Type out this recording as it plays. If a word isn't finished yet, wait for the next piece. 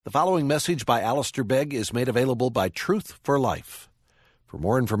The following message by Alistair Begg is made available by Truth for Life. For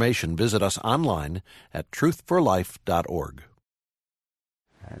more information, visit us online at truthforlife.org.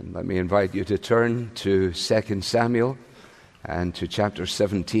 And let me invite you to turn to 2 Samuel and to chapter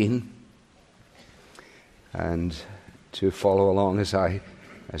 17 and to follow along as I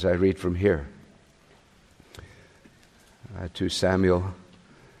read from here. 2 Samuel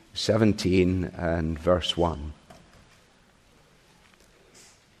 17 and verse 1.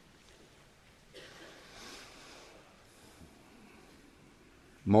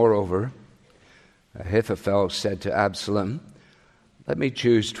 Moreover, Ahithophel said to Absalom, "Let me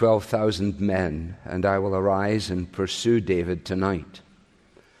choose 12,000 men, and I will arise and pursue David tonight.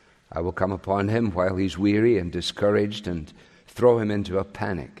 I will come upon him while he's weary and discouraged and throw him into a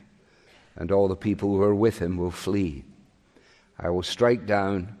panic, and all the people who are with him will flee. I will strike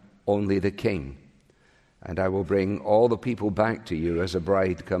down only the king, and I will bring all the people back to you as a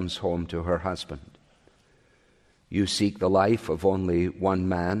bride comes home to her husband. You seek the life of only one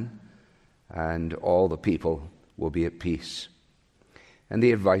man, and all the people will be at peace." And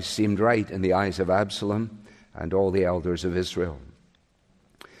the advice seemed right in the eyes of Absalom and all the elders of Israel.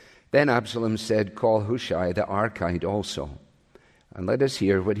 Then Absalom said, "Call Hushai the Archite also, and let us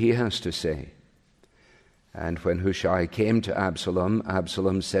hear what he has to say." And when Hushai came to Absalom,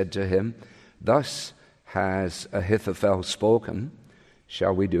 Absalom said to him, "Thus has Ahithophel spoken.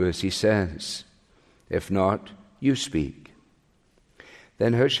 Shall we do as he says? If not, you speak."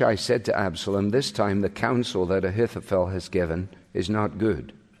 Then Hushai said to Absalom, "This time the counsel that Ahithophel has given is not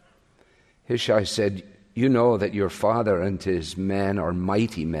good." Hushai said, "You know that your father and his men are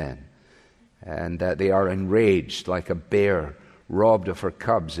mighty men, and that they are enraged like a bear robbed of her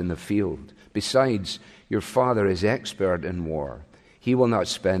cubs in the field. Besides, your father is expert in war. He will not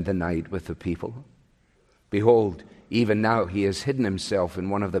spend the night with the people. Behold, even now he has hidden himself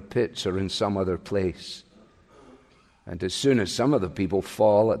in one of the pits or in some other place. And as soon as some of the people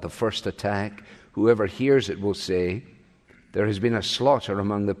fall at the first attack, whoever hears it will say, 'There has been a slaughter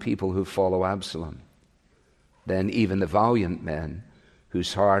among the people who follow Absalom.' Then even the valiant men,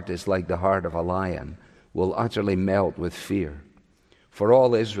 whose heart is like the heart of a lion, will utterly melt with fear. For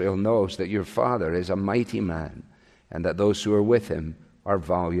all Israel knows that your father is a mighty man, and that those who are with him are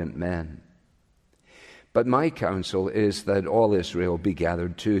valiant men. But my counsel is that all Israel be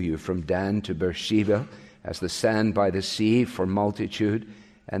gathered to you, from Dan to Beersheba, as the sand by the sea for multitude,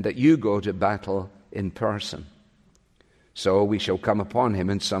 and that you go to battle in person. So we shall come upon him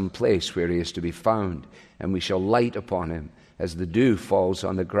in some place where he is to be found, and we shall light upon him as the dew falls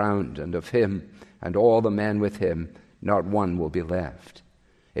on the ground, and of him and all the men with him not one will be left.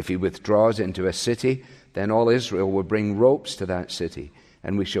 If he withdraws into a city, then all Israel will bring ropes to that city,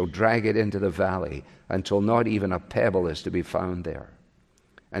 and we shall drag it into the valley until not even a pebble is to be found there."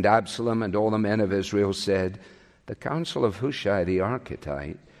 And Absalom and all the men of Israel said, "The counsel of Hushai the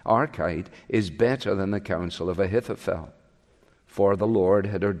Archite is better than the counsel of Ahithophel." For the Lord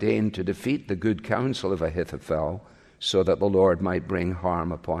had ordained to defeat the good counsel of Ahithophel, so that the Lord might bring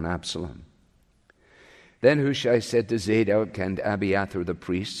harm upon Absalom. Then Hushai said to Zadok and Abiathar the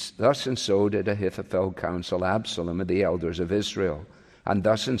priests, "Thus and so did Ahithophel counsel Absalom and the elders of Israel, and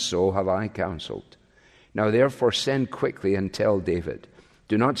thus and so have I counseled. Now therefore send quickly and tell David,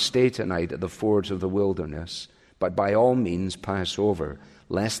 'Do not stay tonight at the fords of the wilderness, but by all means pass over,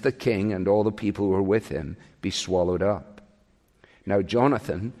 lest the king and all the people who are with him be swallowed up.'" Now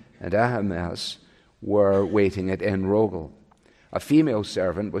Jonathan and Ahimaaz were waiting at En-Rogel. A female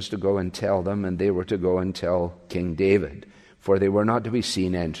servant was to go and tell them, and they were to go and tell King David, for they were not to be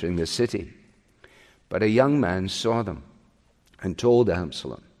seen entering the city. But a young man saw them and told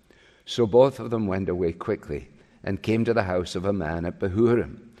Absalom. So both of them went away quickly and came to the house of a man at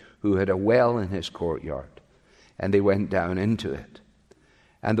Bahurim, who had a well in his courtyard, and they went down into it.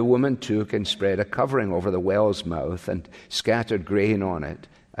 And the woman took and spread a covering over the well's mouth and scattered grain on it,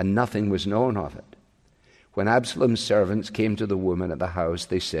 and nothing was known of it. When Absalom's servants came to the woman at the house,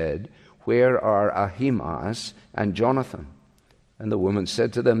 they said, "Where are Ahimaaz and Jonathan?" And the woman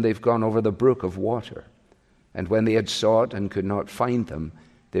said to them, "They've gone over the brook of water." And when they had sought and could not find them,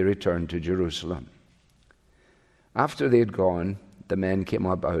 they returned to Jerusalem. After they had gone, the men came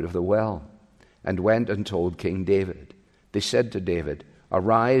up out of the well and went and told King David. They said to David,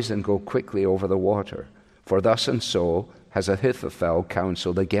 "Arise and go quickly over the water, for thus and so has Ahithophel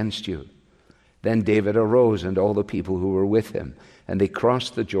counseled against you." Then David arose and all the people who were with him, and they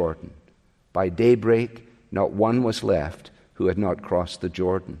crossed the Jordan. By daybreak, not one was left who had not crossed the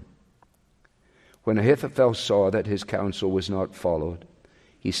Jordan. When Ahithophel saw that his counsel was not followed,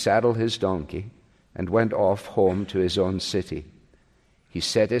 he saddled his donkey and went off home to his own city. he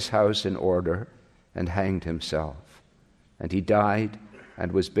set his house in order and hanged himself. And he died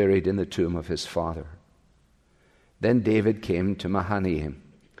and was buried in the tomb of his father. Then David came to Mahanaim,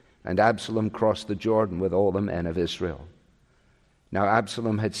 and Absalom crossed the Jordan with all the men of Israel. Now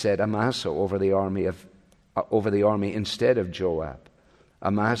Absalom had set Amasa over the army instead of Joab.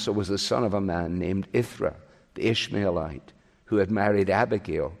 Amasa was the son of a man named Ithra, the Ishmaelite, who had married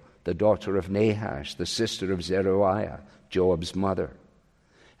Abigail, the daughter of Nahash, the sister of Zeruiah, Joab's mother.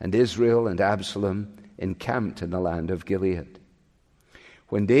 And Israel and Absalom encamped in the land of Gilead.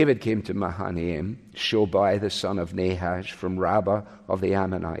 When David came to Mahanaim, Shobai the son of Nahash from Rabbah of the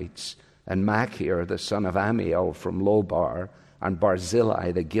Ammonites, and Machir the son of Amiel from Lobar, and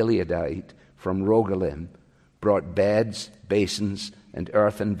Barzillai the Gileadite from Rogelim, brought beds, basins, and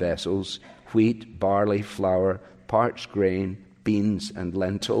earthen vessels, wheat, barley, flour, parched grain, beans and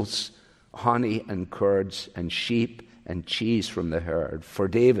lentils, honey and curds, and sheep and cheese from the herd, for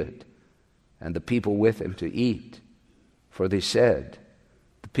David and the people with him to eat. For they said,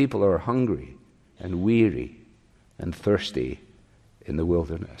 the people are hungry and weary and thirsty in the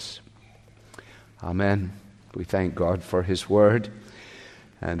wilderness. Amen. We thank God for his word,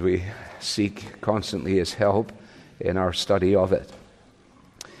 and we seek constantly his help in our study of it.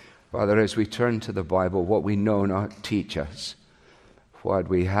 Father, as we turn to the Bible, what we know not teach us, what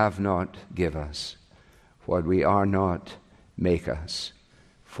we have not give us, what we are not make us.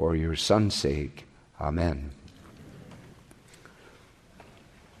 For your Son's sake, amen.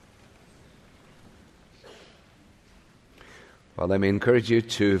 Well, let me encourage you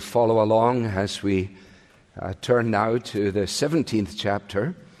to follow along as we turn now to the 17th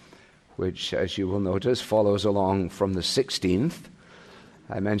chapter, which, as you will notice, follows along from the 16th.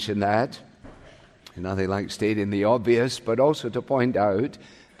 I mentioned that, nothing like stating the obvious, but also to point out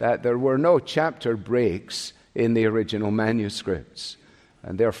that there were no chapter breaks in the original manuscripts.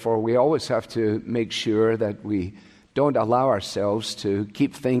 And therefore, we always have to make sure that we don't allow ourselves to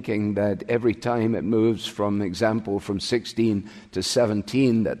keep thinking that every time it moves from example from 16 to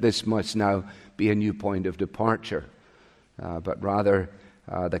 17, that this must now be a new point of departure. But rather,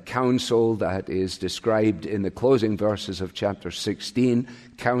 the counsel that is described in the closing verses of chapter 16,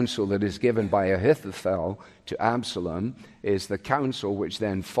 counsel that is given by Ahithophel to Absalom, is the counsel which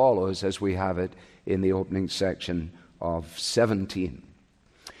then follows as we have it in the opening section of 17.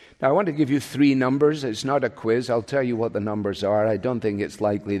 Now, I want to give you three numbers. It's not a quiz. I'll tell you what the numbers are. I don't think it's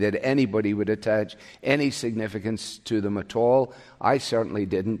likely that anybody would attach any significance to them at all. I certainly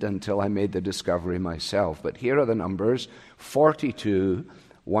didn't until I made the discovery myself. But here are the numbers: 42,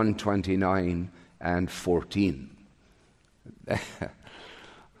 129, and 14.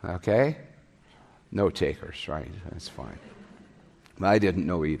 Okay? No takers, right? That's fine. I didn't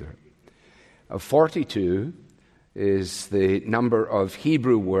know either. 42 is the number of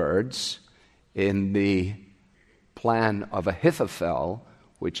Hebrew words in the plan of Ahithophel,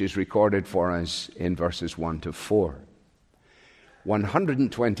 which is recorded for us in verses 1 to 4.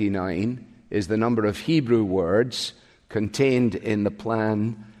 129 is the number of Hebrew words contained in the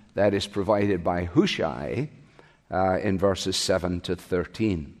plan that is provided by Hushai in verses 7 to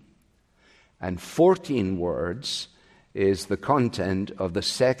 13. And 14 words is the content of the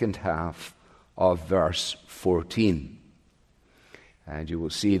second half of verse 14. And you will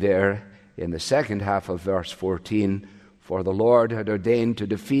see there in the second half of verse 14, for the Lord had ordained to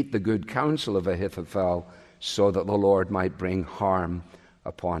defeat the good counsel of Ahithophel, so that the Lord might bring harm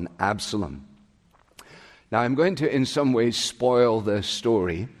upon Absalom. Now, I'm going to in some ways spoil the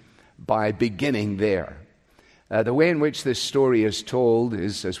story by beginning there. The way in which this story is told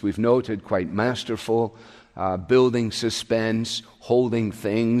is, as we've noted, quite masterful, building suspense, holding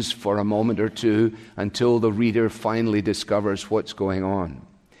things for a moment or two until the reader finally discovers what's going on.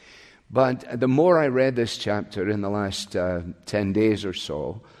 But the more I read this chapter in the last 10 days or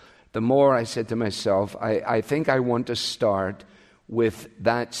so, the more I said to myself, I think I want to start with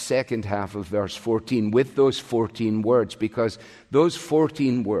that second half of verse 14, with those 14 words, because those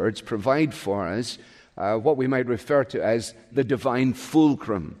 14 words provide for us what we might refer to as the divine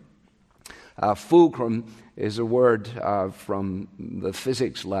fulcrum. Fulcrum is a word from the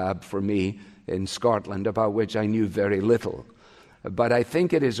physics lab for me in Scotland, about which I knew very little. But I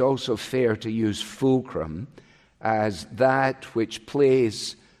think it is also fair to use fulcrum as that which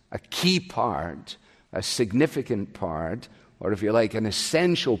plays a key part, a significant part, or if you like, an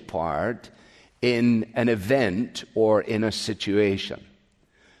essential part in an event or in a situation.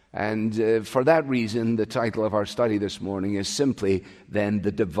 And for that reason, the title of our study this morning is simply then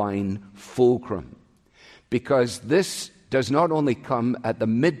the divine fulcrum. Because this does not only come at the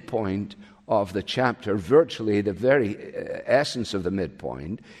midpoint of the chapter, virtually the very essence of the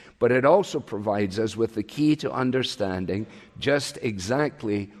midpoint, but it also provides us with the key to understanding just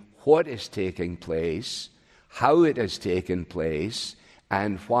exactly what is taking place, how it has taken place,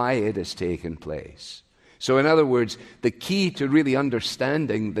 and why it has taken place. So in other words, the key to really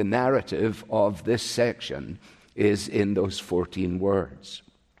understanding the narrative of this section is in those 14 words.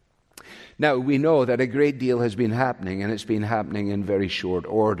 Now, we know that a great deal has been happening, and it's been happening in very short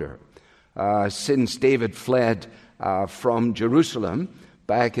order. Since David fled from Jerusalem,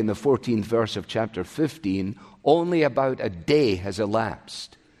 back in the 14th verse of chapter 15, only about a day has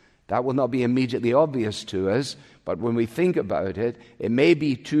elapsed. That will not be immediately obvious to us, but when we think about it, it may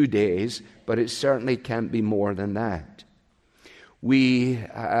be 2 days, but it certainly can't be more than that. We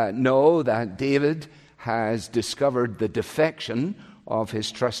know that David has discovered the defection of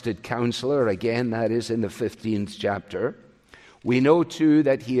his trusted counselor. Again, that is in the 15th chapter. We know, too,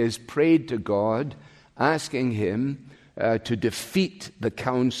 that he has prayed to God, asking him to defeat the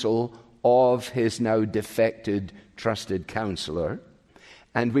counsel of his now defected trusted counselor.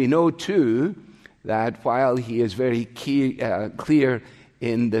 And we know, too, that while he is very clear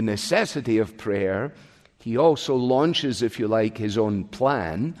in the necessity of prayer, he also launches, if you like, his own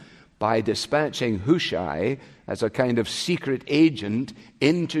plan by dispatching Hushai as a kind of secret agent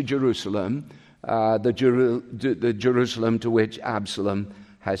into Jerusalem, the Jerusalem to which Absalom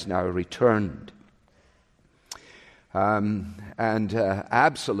has now returned. Absalom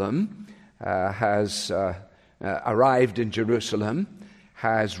has arrived in Jerusalem,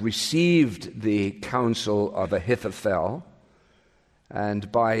 has received the counsel of Ahithophel,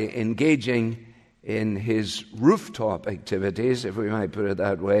 and by engaging in his rooftop activities, if we might put it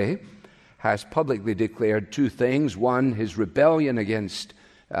that way, has publicly declared 2 things. One, his rebellion against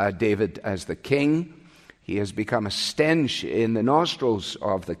David as the king. He has become a stench in the nostrils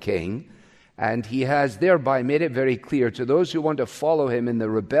of the king, and he has thereby made it very clear to those who want to follow him in the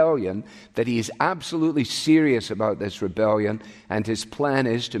rebellion that he is absolutely serious about this rebellion, and his plan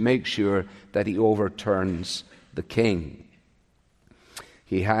is to make sure that he overturns the king.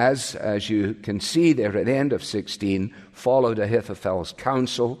 He has, as you can see there at the end of 16, followed Ahithophel's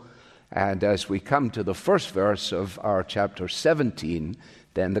counsel. And as we come to the first verse of our chapter 17,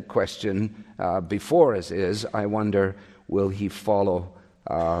 then the question before us is, I wonder, will he follow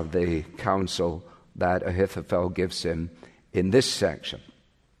the counsel that Ahithophel gives him in this section?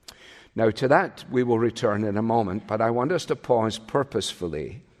 Now, to that we will return in a moment, but I want us to pause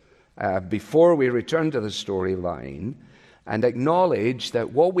purposefully before we return to the storyline and acknowledge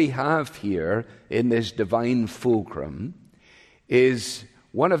that what we have here in this divine fulcrum is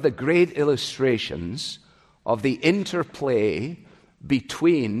one of the great illustrations of the interplay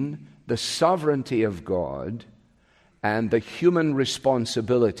between the sovereignty of God and the human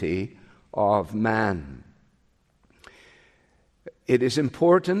responsibility of man. It is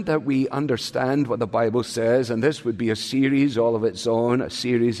important that we understand what the Bible says, and this would be a series all of its own, a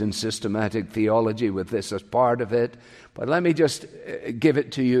series in systematic theology with this as part of it. But let me just give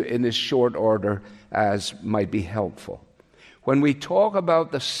it to you in this short order as might be helpful. When we talk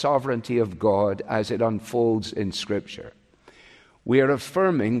about the sovereignty of God as it unfolds in Scripture, we are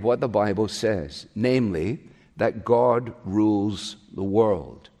affirming what the Bible says, namely that God rules the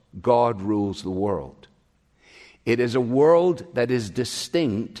world. God rules the world. It is a world that is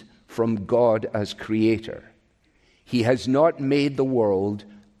distinct from God as creator. He has not made the world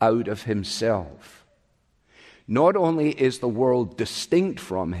out of himself. Not only is the world distinct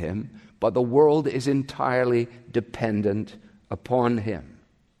from him, but the world is entirely dependent upon him.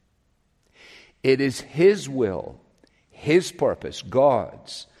 It is his will, his purpose,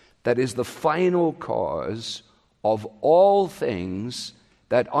 God's, that is the final cause of all things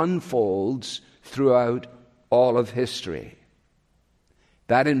that unfolds throughout all of history.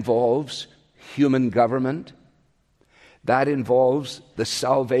 That involves human government. That involves the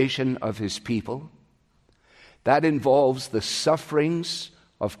salvation of his people. That involves the sufferings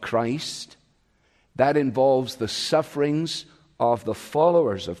of Christ. That involves the sufferings of the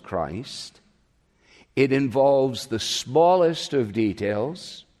followers of Christ. It involves the smallest of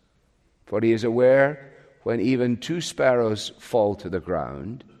details, for he is aware when even 2 sparrows fall to the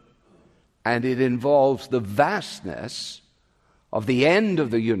ground. And it involves the vastness of the end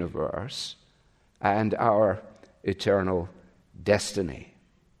of the universe and our eternal destiny.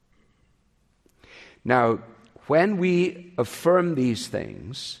 Now, when we affirm these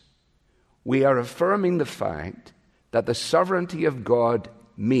things, we are affirming the fact that the sovereignty of God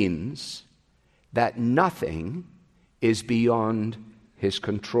means that nothing is beyond his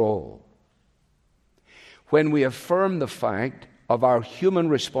control. When we affirm the fact of our human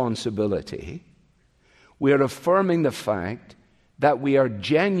responsibility, we are affirming the fact that we are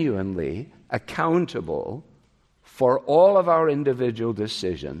genuinely accountable for all of our individual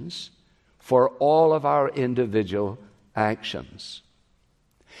decisions, for all of our individual actions.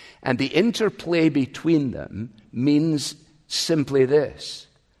 And the interplay between them means simply this,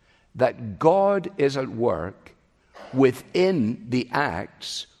 that God is at work within the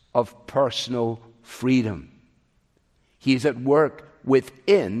acts of personal freedom. He's at work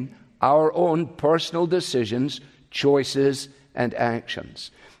within our own personal decisions, choices, and actions.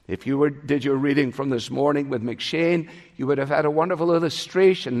 If you did your reading from this morning with McShane, you would have had a wonderful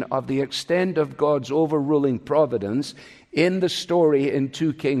illustration of the extent of God's overruling providence in the story in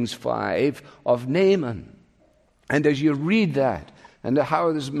 2 Kings 5 of Naaman. And as you read that, and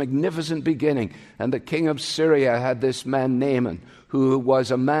how this magnificent beginning, and the king of Syria had this man Naaman, who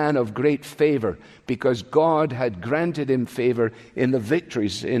was a man of great favor, because God had granted him favor in the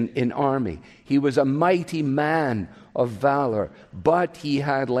victories in army. He was a mighty man of valor, but he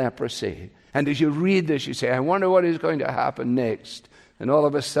had leprosy. And as you read this, you say, I wonder what is going to happen next. And all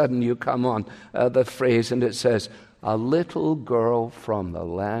of a sudden you come on the phrase, and it says, a little girl from the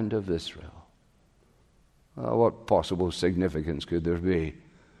land of Israel. What possible significance could there be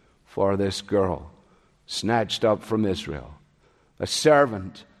for this girl snatched up from Israel, a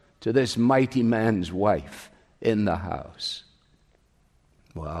servant to this mighty man's wife in the house?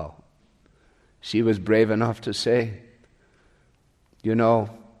 Well, she was brave enough to say, you know,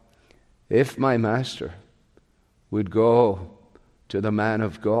 if my master would go to the man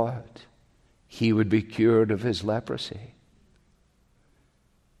of God, he would be cured of his leprosy.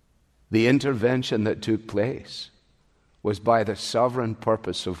 The intervention that took place was by the sovereign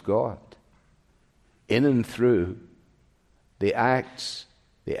purpose of God, in and through the acts,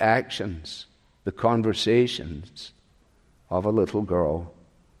 the actions, the conversations of a little girl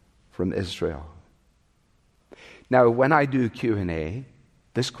from Israel. Now, when I do Q&A,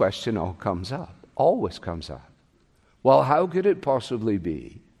 this question always comes up. Well, how could it possibly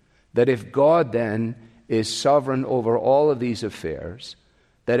be that if God then is sovereign over all of these affairs,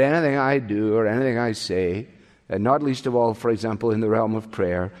 that anything I do or anything I say, and not least of all, for example, in the realm of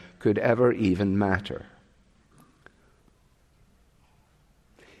prayer, could ever even matter?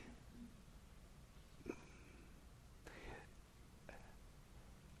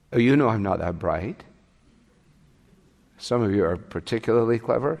 Oh, you know I'm not that bright. Some of you are particularly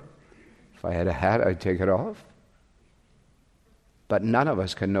clever. If I had a hat, I'd take it off. But none of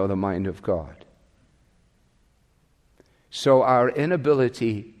us can know the mind of God. So our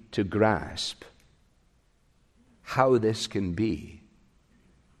inability to grasp how this can be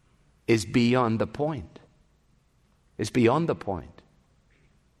is beyond the point. It's beyond the point.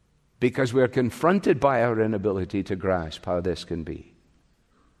 Because we're confronted by our inability to grasp how this can be.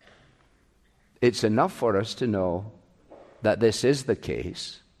 It's enough for us to know that this is the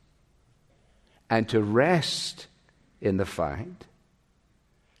case and to rest in the fact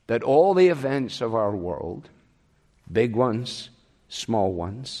that all the events of our world, big ones, small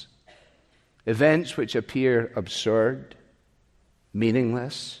ones, events which appear absurd,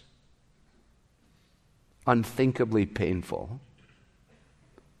 meaningless, unthinkably painful,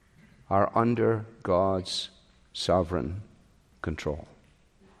 are under God's sovereign control.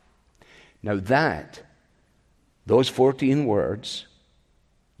 Now those 14 words,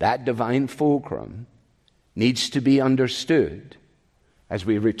 that divine fulcrum, needs to be understood as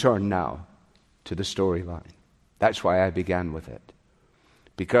we return now to the storyline. That's why I began with it.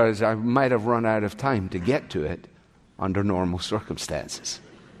 Because I might have run out of time to get to it under normal circumstances.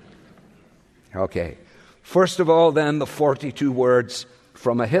 Okay. First of all, then, the 42 words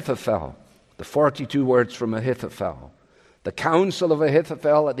from Ahithophel. The 42 words from Ahithophel. The counsel of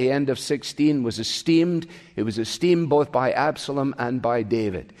Ahithophel at the end of 16 was esteemed. It was esteemed both by Absalom and by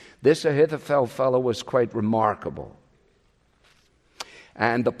David. This Ahithophel fellow was quite remarkable.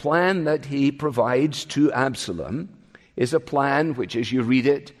 And the plan that he provides to Absalom is a plan which, as you read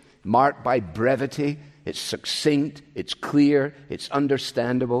it, marked by brevity. It's succinct, it's clear, it's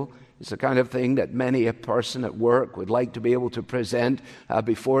understandable. It's the kind of thing that many a person at work would like to be able to present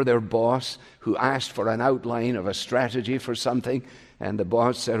before their boss, who asked for an outline of a strategy for something, and the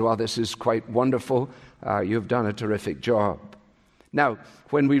boss said, well, this is quite wonderful. You've done a terrific job. Now,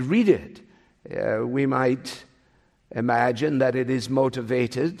 when we read it, we might imagine that it is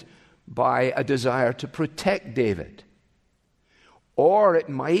motivated by a desire to protect David. Or it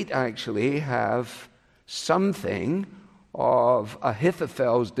might actually have something of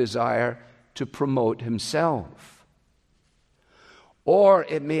Ahithophel's desire to promote himself. Or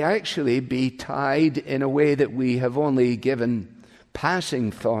it may actually be tied in a way that we have only given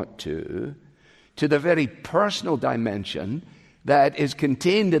passing thought to the very personal dimension that is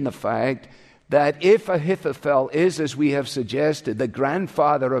contained in the fact that if Ahithophel is, as we have suggested, the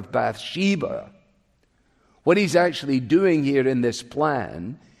grandfather of Bathsheba, what he's actually doing here in this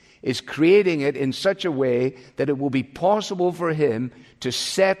plan is creating it in such a way that it will be possible for him to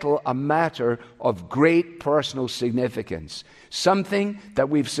settle a matter of great personal significance. Something that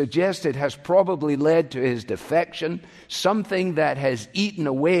we've suggested has probably led to his defection, something that has eaten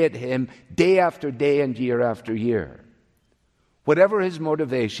away at him day after day and year after year. Whatever his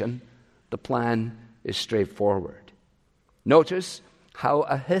motivation, the plan is straightforward. Notice how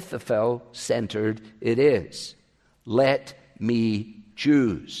Ahithophel-centered it is. Let me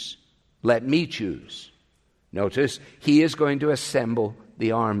choose. Let me choose. Notice, he is going to assemble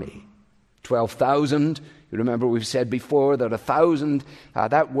the army. 12,000. You remember we've said before that 1,000,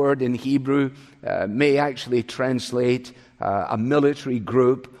 that word in Hebrew may actually translate a military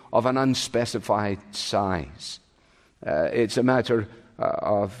group of an unspecified size. It's a matter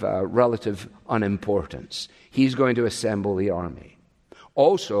of relative unimportance. He's going to assemble the army.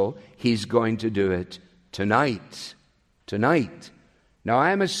 Also, he's going to do it tonight. Tonight. Now,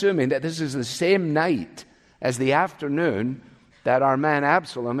 I am assuming that this is the same night as the afternoon that our man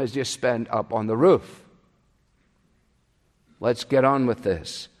Absalom has just spent up on the roof. Let's get on with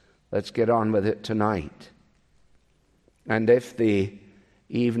this. Let's get on with it tonight. And if the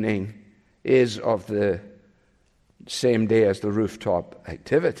evening is of the same day as the rooftop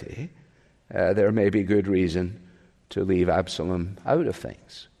activity, there may be good reason to leave Absalom out of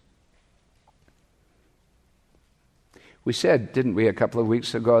things. We said, didn't we, a couple of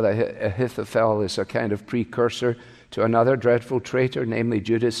weeks ago, that Ahithophel is a kind of precursor to another dreadful traitor, namely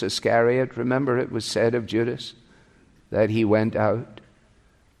Judas Iscariot. Remember, it was said of Judas that he went out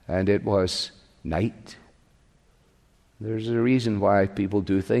and it was night. There's a reason why people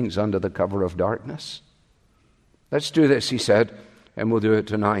do things under the cover of darkness. Let's do this, he said, and we'll do it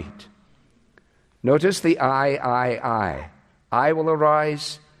tonight. Notice the I. I will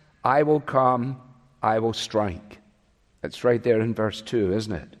arise, I will come, I will strike. That's right there in verse 2,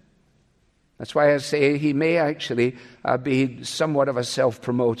 isn't it? That's why I say he may actually be somewhat of a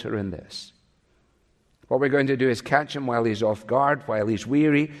self-promoter in this. What we're going to do is catch him while he's off guard, while he's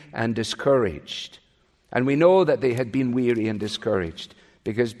weary and discouraged. And we know that they had been weary and discouraged,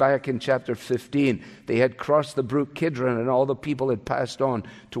 because back in chapter 15, they had crossed the brook Kidron and all the people had passed on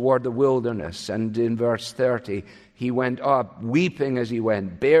toward the wilderness. And in verse 30, he went up, weeping as he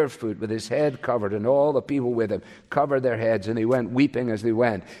went, barefoot, with his head covered, and all the people with him covered their heads, and he went weeping as they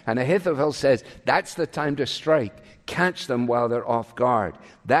went. And Ahithophel says, that's the time to strike. Catch them while they're off guard.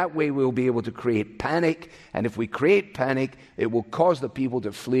 That way we'll be able to create panic, and if we create panic, it will cause the people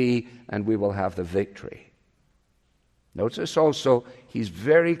to flee, and we will have the victory. Notice also, he's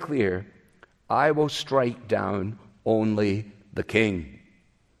very clear, I will strike down only the king.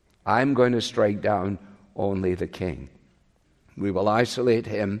 I'm going to strike down only the king. We will isolate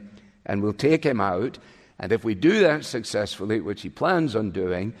him and we'll take him out, and if we do that successfully, which he plans on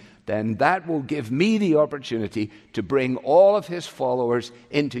doing, then that will give me the opportunity to bring all of his followers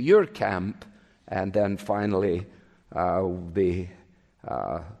into your camp, and then finally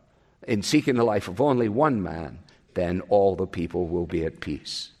in seeking the life of only one man, then all the people will be at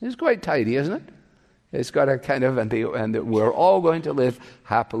peace. It's quite tidy, isn't it? It's got a kind of, and we're all going to live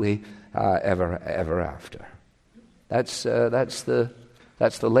happily ever after. That's the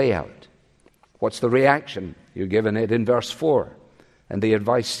layout. What's the reaction? You're given it in verse 4. And the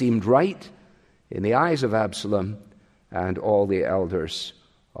advice seemed right in the eyes of Absalom and all the elders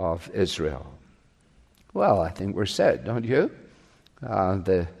of Israel. Well, I think we're set, don't you?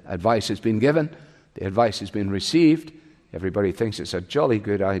 The advice has been given. The advice has been received. Everybody thinks it's a jolly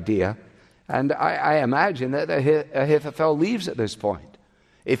good idea. And I imagine that Ahithophel leaves at this point.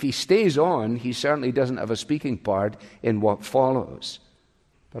 If he stays on, he certainly doesn't have a speaking part in what follows.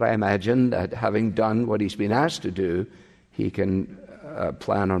 But I imagine that having done what he's been asked to do, he can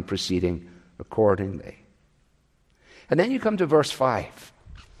plan on proceeding accordingly. And then you come to verse 5.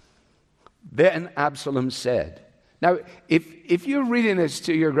 Then Absalom said. Now, if you're reading this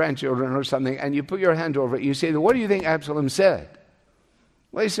to your grandchildren or something and you put your hand over it, you say, what do you think Absalom said?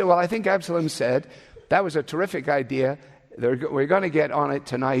 Well, you say, well, I think Absalom said, that was a terrific idea. We're going to get on it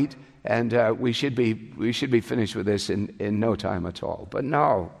tonight, and we should be finished with this in no time at all. But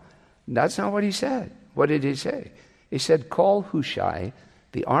no, that's not what he said. What did he say? He said, call Hushai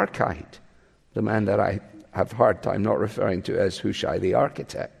the Archite, the man that I have a hard time not referring to as Hushai the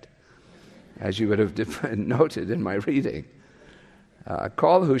architect, as you would have noted in my reading.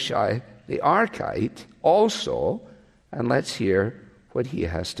 Call Hushai the Archite also, and let's hear what he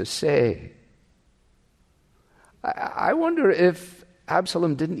has to say. I wonder if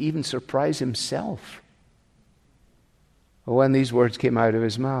Absalom didn't even surprise himself when these words came out of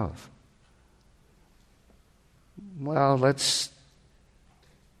his mouth. Well, let's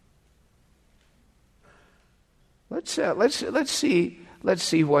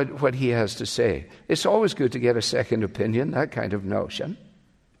see what he has to say. It's always good to get a second opinion, that kind of notion.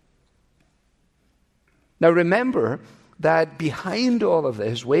 Now remember that behind all of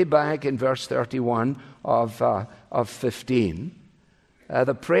this, way back in verse 31 of 15,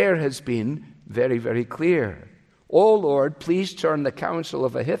 the prayer has been very, very clear. "O Lord, please turn the counsel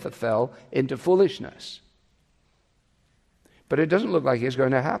of Ahithophel into foolishness." But it doesn't look like it's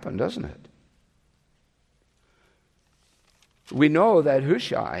going to happen, doesn't it? We know that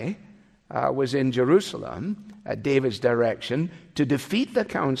Hushai was in Jerusalem at David's direction to defeat the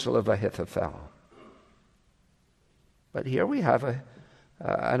counsel of Ahithophel. But here we have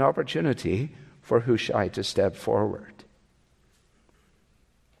an opportunity for Hushai to step forward.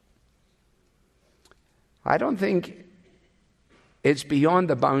 I don't think it's beyond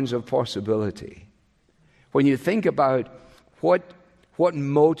the bounds of possibility. When you think about what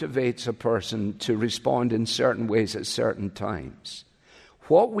motivates a person to respond in certain ways at certain times,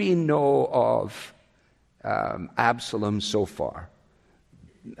 what we know of Absalom so far,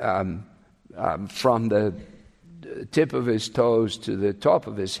 from the tip of his toes to the top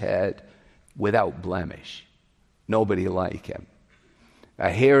of his head, without blemish. Nobody like him. A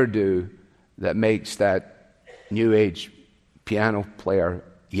hairdo that makes that New Age piano player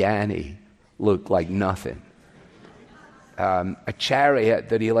Yanni look like nothing. A chariot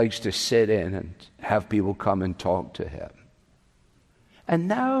that he likes to sit in and have people come and talk to him. And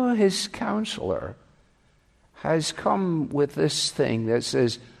now his counselor has come with this thing that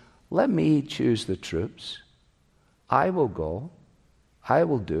says, let me choose the troops. I will go. I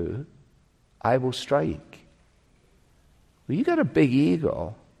will do. I will strike. Well, you got a big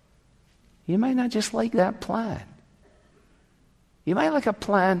ego. You might not just like that plan. You might like a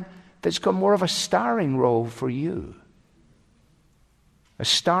plan that's got more of a starring role for you. A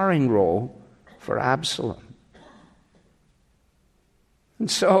starring role for Absalom.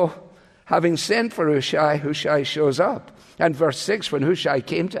 And so, having sent for Hushai, Hushai shows up. And verse 6, when Hushai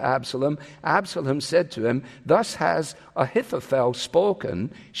came to Absalom, Absalom said to him, "Thus has Ahithophel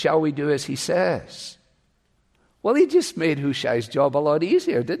spoken. Shall we do as he says?" Well, he just made Hushai's job a lot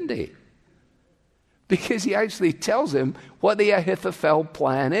easier, didn't he? Because he actually tells him what the Ahithophel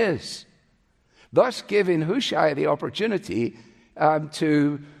plan is. Thus giving Hushai the opportunity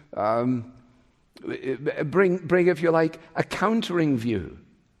to bring, if you like, a countering view.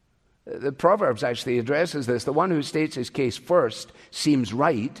 The Proverbs actually addresses this. The one who states his case first seems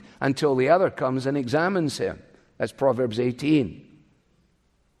right until the other comes and examines him. That's Proverbs 18.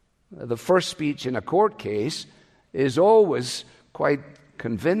 The first speech in a court case is always quite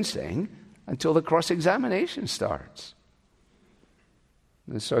convincing until the cross-examination starts.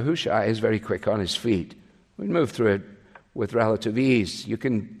 And so Hushai is very quick on his feet. We move through it with relative ease. You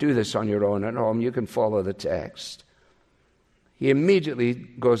can do this on your own at home. You can follow the text. He immediately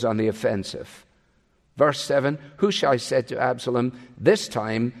goes on the offensive. Verse 7, Hushai said to Absalom, "This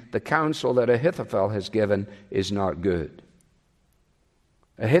time the counsel that Ahithophel has given is not good."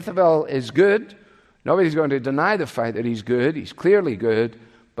 Ahithophel is good. Nobody's going to deny the fact that he's good. He's clearly good,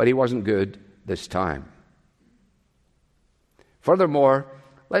 but he wasn't good this time. Furthermore,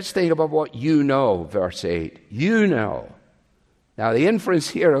 let's think about what you know, verse 8. You know. Now, the inference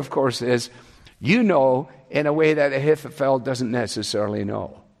here, of course, is you know in a way that Ahithophel doesn't necessarily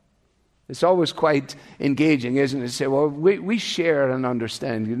know. It's always quite engaging, isn't it? To say, well, we share an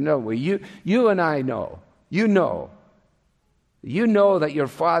understanding, don't we? You and I know. You know. You know that your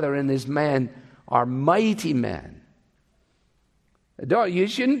father and his men are mighty men. You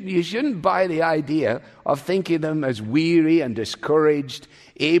shouldn't buy the idea of thinking them as weary and discouraged,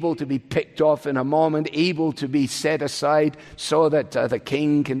 able to be picked off in a moment, able to be set aside so that the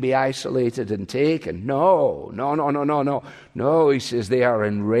king can be isolated and taken. No. No, he says they are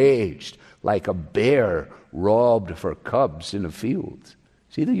enraged like a bear robbed of her cubs in a field.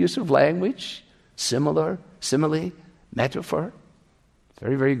 See the use of language? Simile, metaphor.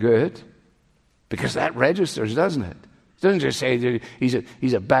 Very, very good. Because that registers, doesn't it? It doesn't just say that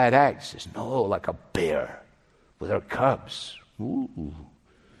he's a bad act. It says, no, like a bear with her cubs. Ooh,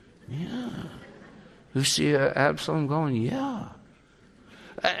 yeah. You see Absalom going, yeah.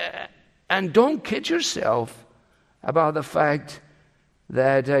 And don't kid yourself about the fact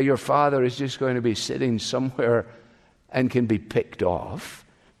that your father is just going to be sitting somewhere and can be picked off,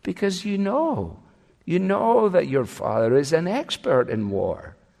 because you You know that your father is an expert in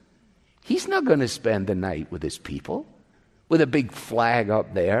war. He's not going to spend the night with his people, with a big flag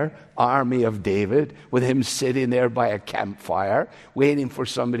up there, army of David, with him sitting there by a campfire, waiting for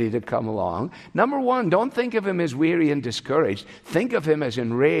somebody to come along. Number one, don't think of him as weary and discouraged. Think of him as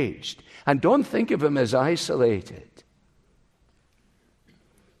enraged. And don't think of him as isolated.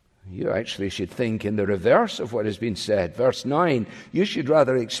 You actually should think in the reverse of what has been said. Verse 9, you should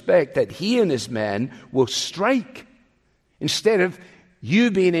rather expect that he and his men will strike. Instead of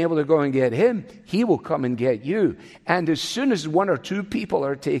you being able to go and get him, he will come and get you. And as soon as one or two people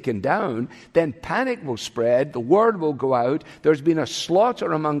are taken down, then panic will spread, the word will go out, there's been a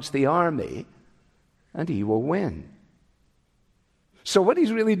slaughter amongst the army, and he will win. So what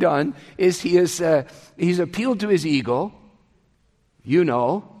he's really done is he's appealed to his ego. You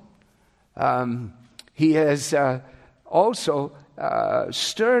know. He has also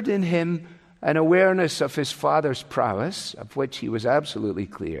stirred in him an awareness of his father's prowess, of which he was absolutely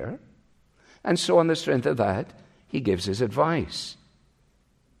clear. And so on the strength of that, he gives his advice.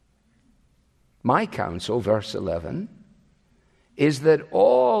 My counsel, verse 11, is that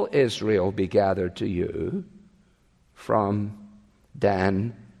all Israel be gathered to you from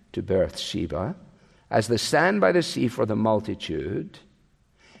Dan to Beersheba, as the sand by the sea for the multitude.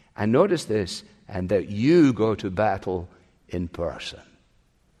 And notice this, and that you go to battle in person.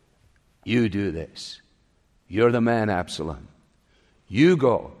 You do this. You're the man, Absalom. You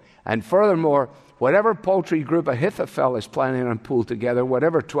go. And furthermore, whatever paltry group Ahithophel is planning on pull together,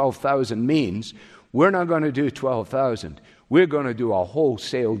 whatever 12,000 means, we're not going to do 12,000. We're going to do a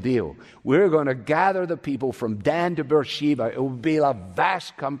wholesale deal. We're going to gather the people from Dan to Beersheba. It will be a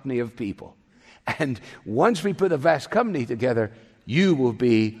vast company of people. And once we put a vast company together, you will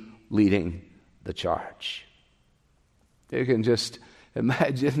be leading the charge. You can just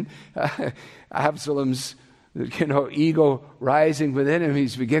imagine Absalom's ego rising within him. He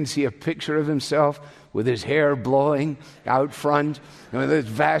begins to see a picture of himself with his hair blowing out front, and this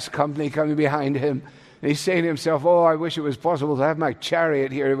vast company coming behind him. And he's saying to himself, oh, I wish it was possible to have my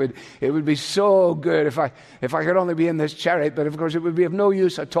chariot here. It would be so good if I could only be in this chariot, but of course it would be of no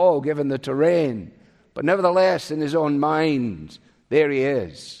use at all given the terrain. But nevertheless, in his own mind, there he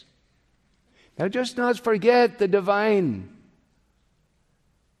is. Now just not forget the divine.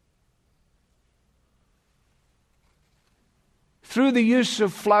 Through the use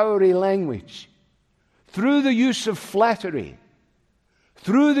of flowery language, through the use of flattery,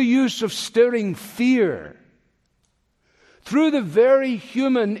 through the use of stirring fear, through the very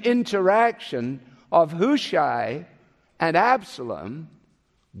human interaction of Hushai and Absalom,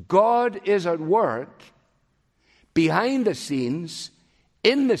 God is at work behind the scenes,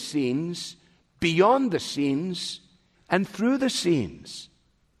 in the scenes, beyond the scenes, and through the scenes.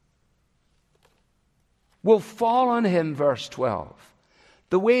 Will fall on him, verse 12,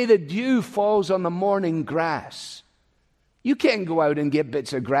 the way the dew falls on the morning grass. You can't go out and get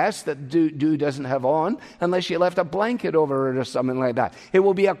bits of grass that dew doesn't have on unless you left a blanket over it or something like that. It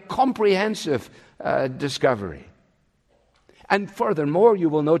will be a comprehensive discovery. And furthermore, you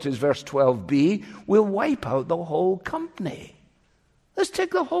will notice verse 12b will wipe out the whole company. Let's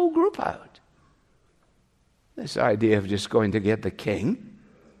take the whole group out. This idea of just going to get the king.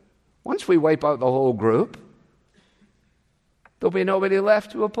 Once we wipe out the whole group, there'll be nobody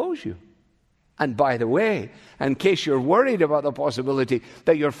left to oppose you. And by the way, in case you're worried about the possibility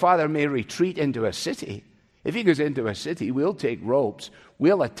that your father may retreat into a city, if he goes into a city, we'll take ropes,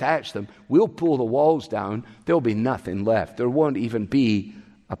 we'll attach them, we'll pull the walls down, there'll be nothing left. There won't even be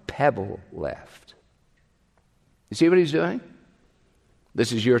a pebble left. You see what he's doing?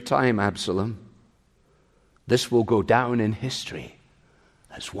 This is your time, Absalom. This will go down in history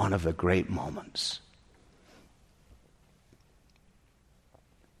as one of the great moments.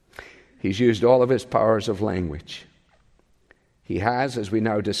 He's used all of his powers of language. He has, as we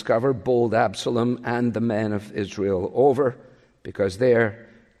now discover, bowled Absalom and the men of Israel over, because there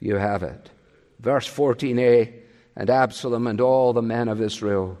you have it. Verse 14a, and Absalom and all the men of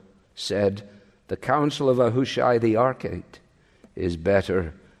Israel said, the counsel of Ahushai the Archite is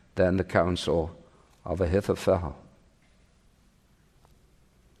better than the counsel of Ahithophel.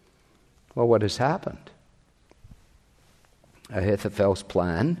 Well, what has happened? Ahithophel's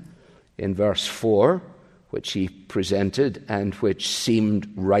plan in verse 4, which he presented and which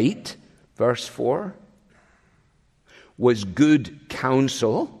seemed right, verse 4, was good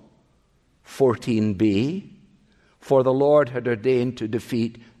counsel, 14b, for the Lord had ordained to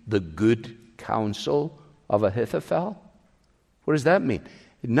defeat the good counsel of Ahithophel. What does that mean?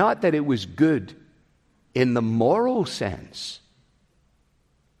 Not that it was good in the moral sense,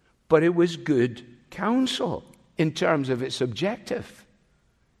 but it was good counsel in terms of its objective.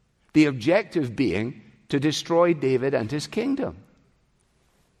 The objective being to destroy David and his kingdom.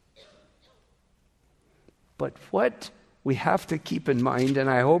 But what we have to keep in mind, and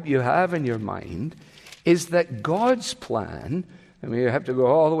I hope you have in your mind, is that God's plan, I mean, you have to go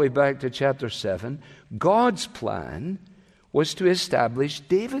all the way back to chapter 7, God's plan was to establish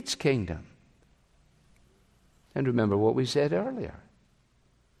David's kingdom. And remember what we said earlier.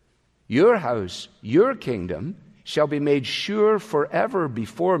 Your house, your kingdom, shall be made sure forever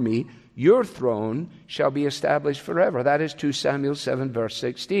before me. Your throne shall be established forever. That is 2 Samuel 7, verse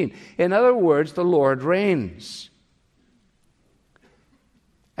 16. In other words, the Lord reigns.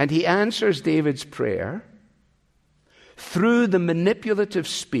 And he answers David's prayer through the manipulative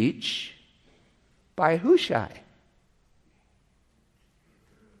speech by Hushai.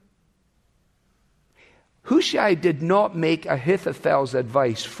 Hushai did not make Ahithophel's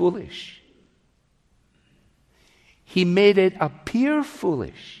advice foolish. He made it appear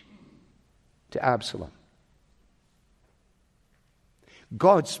foolish to Absalom.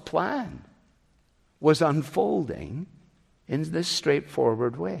 God's plan was unfolding in this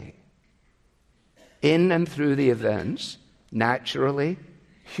straightforward way. In and through the events, naturally,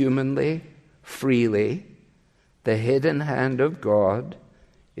 humanly, freely, the hidden hand of God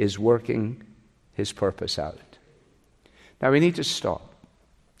is working his purpose out. Now we need to stop.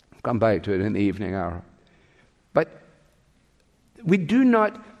 I'll come back to it in the evening hour. But we do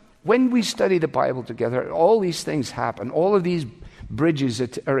not, when we study the Bible together, all these things happen. All of these bridges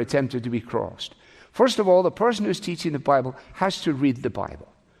are attempted to be crossed. First of all, the person who's teaching the Bible has to read the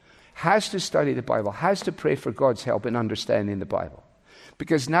Bible, has to study the Bible, has to pray for God's help in understanding the Bible.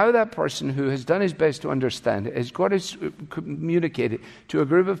 Because now that person who has done his best to understand it has got to communicate it to a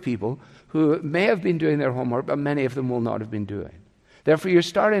group of people who may have been doing their homework, but many of them will not have been doing. Therefore, you're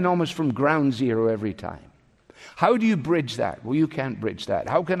starting almost from ground zero every time. How do you bridge that? Well, you can't bridge that.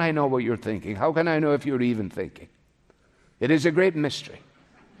 How can I know what you're thinking? How can I know if you're even thinking? It is a great mystery.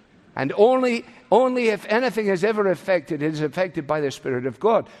 And only if anything is ever affected, it is affected by the Spirit of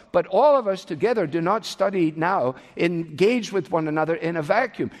God. But all of us together do not study now, engage with one another in a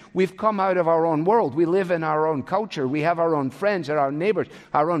vacuum. We've come out of our own world. We live in our own culture. We have our own friends, our neighbors,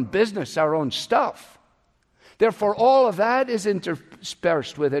 our own business, our own stuff. Therefore, all of that is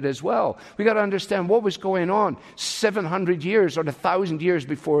interspersed with it as well. We've got to understand what was going on 700 years or 1,000 years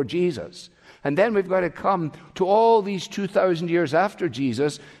before Jesus. And then we've got to come to all these 2,000 years after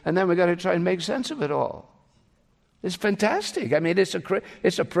Jesus, and then we've got to try and make sense of it all. It's fantastic. I mean,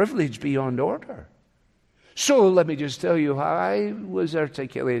 it's a privilege beyond order. So let me just tell you how I was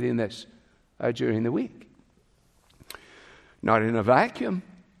articulating this during the week. Not in a vacuum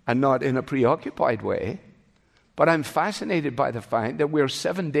and not in a preoccupied way, but I'm fascinated by the fact that we're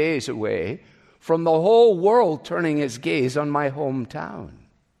 7 days away from the whole world turning its gaze on my hometown,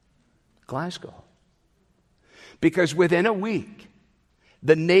 Glasgow. Because within a week,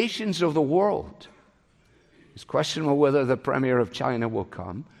 the nations of the world, it's questionable whether the Premier of China will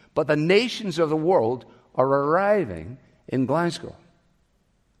come, but the nations of the world are arriving in Glasgow.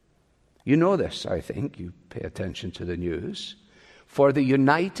 You know this, I think. You pay attention to the news. For the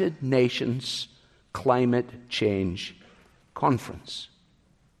United Nations Climate Change Conference.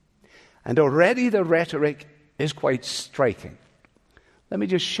 And already the rhetoric is quite striking. Let me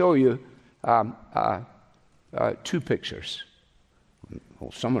just show you two pictures.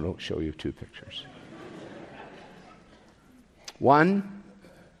 Well, someone will show you two pictures. One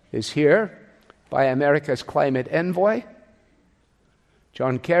is here by America's climate envoy,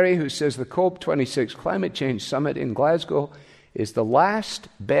 John Kerry, who says the COP26 Climate Change Summit in Glasgow is the last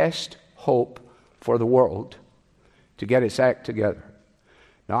best hope for the world to get its act together.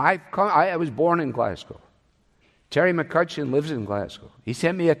 Now, I was born in Glasgow. Terry McCutcheon lives in Glasgow. He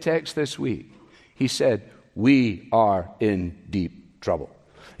sent me a text this week. He said, "We are in deep trouble.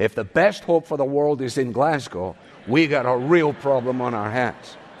 If the best hope for the world is in Glasgow, we got a real problem on our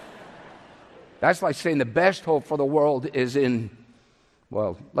hands." That's like saying the best hope for the world is in,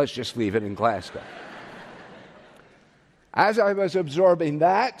 well, let's just leave it in Glasgow. As I was absorbing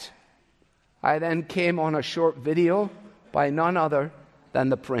that, I then came on a short video by none other than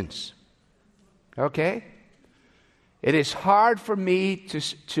the Prince. Okay? It is hard for me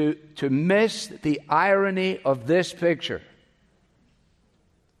to miss the irony of this picture.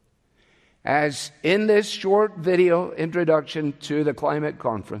 As in this short video introduction to the climate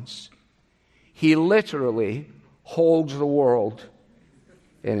conference, he literally holds the world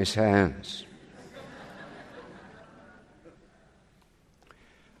in his hands.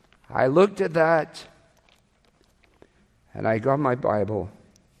 I looked at that, and I got my Bible,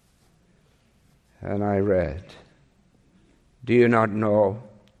 And I read, do you not know?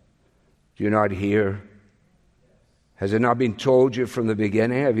 Do you not hear? Has it not been told you from the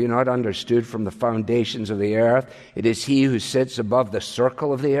beginning? Have you not understood from the foundations of the earth? It is he who sits above the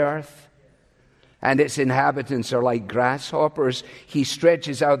circle of the earth, and its inhabitants are like grasshoppers. He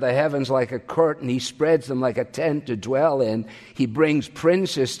stretches out the heavens like a curtain. He spreads them like a tent to dwell in. He brings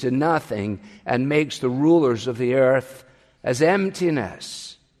princes to nothing and makes the rulers of the earth as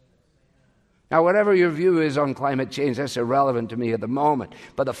emptiness. Now, whatever your view is on climate change, that's irrelevant to me at the moment.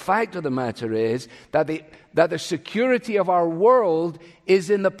 But the fact of the matter is that the security of our world is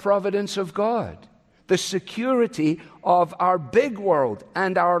in the providence of God. The security of our big world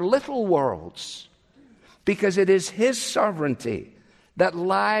and our little worlds. Because it is His sovereignty that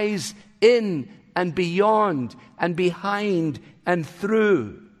lies in and beyond and behind and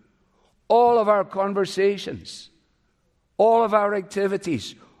through all of our conversations, all of our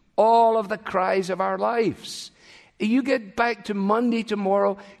activities, all of the cries of our lives. You get back to Monday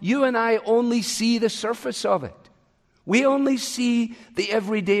tomorrow, you and I only see the surface of it. We only see the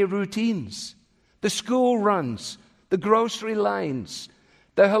everyday routines, the school runs, the grocery lines,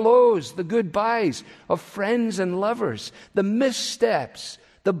 the hellos, the goodbyes of friends and lovers, the missteps,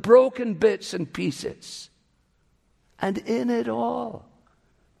 the broken bits and pieces. And in it all,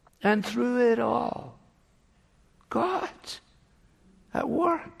 and through it all, God at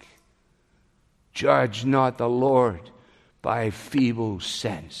work. Judge not the Lord by feeble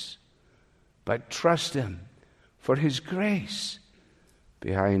sense, but trust Him for His grace.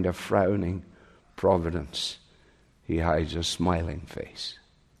 Behind a frowning providence, He hides a smiling face.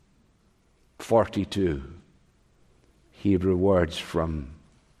 42 Hebrew words from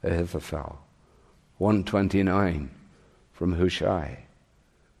Ahithophel, 129 from Hushai,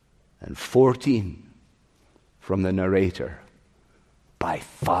 and 14 from the narrator. By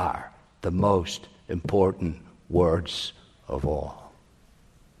far the most important words of all.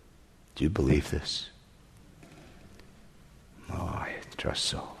 Do you believe this? Oh, I trust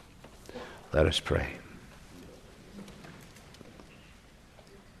so. Let us pray.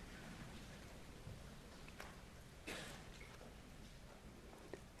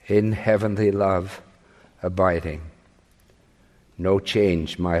 In heavenly love abiding, no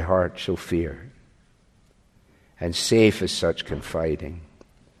change my heart shall fear, and safe is such confiding,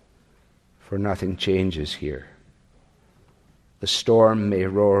 for nothing changes here. The storm may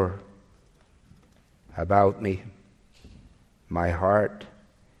roar about me, my heart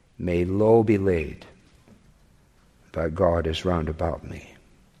may low be laid, but God is round about me.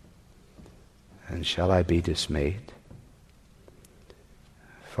 And shall I be dismayed?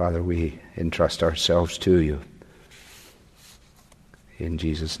 Father, we entrust ourselves to you. In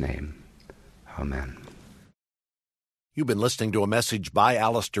Jesus' name, amen. You've been listening to a message by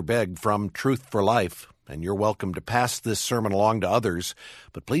Alistair Begg from Truth for Life, and you're welcome to pass this sermon along to others,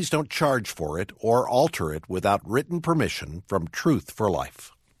 but please don't charge for it or alter it without written permission from Truth for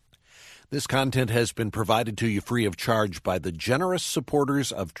Life. This content has been provided to you free of charge by the generous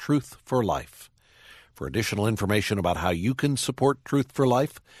supporters of Truth for Life. For additional information about how you can support Truth for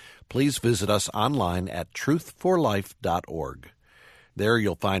Life, please visit us online at truthforlife.org. There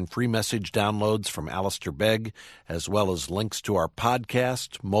you'll find free message downloads from Alistair Begg, as well as links to our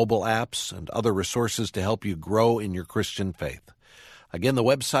podcast, mobile apps, and other resources to help you grow in your Christian faith. Again, the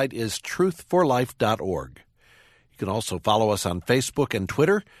website is truthforlife.org. You can also follow us on Facebook and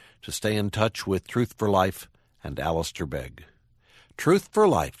Twitter to stay in touch with Truth for Life and Alistair Begg. Truth for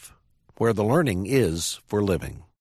Life, where the learning is for living.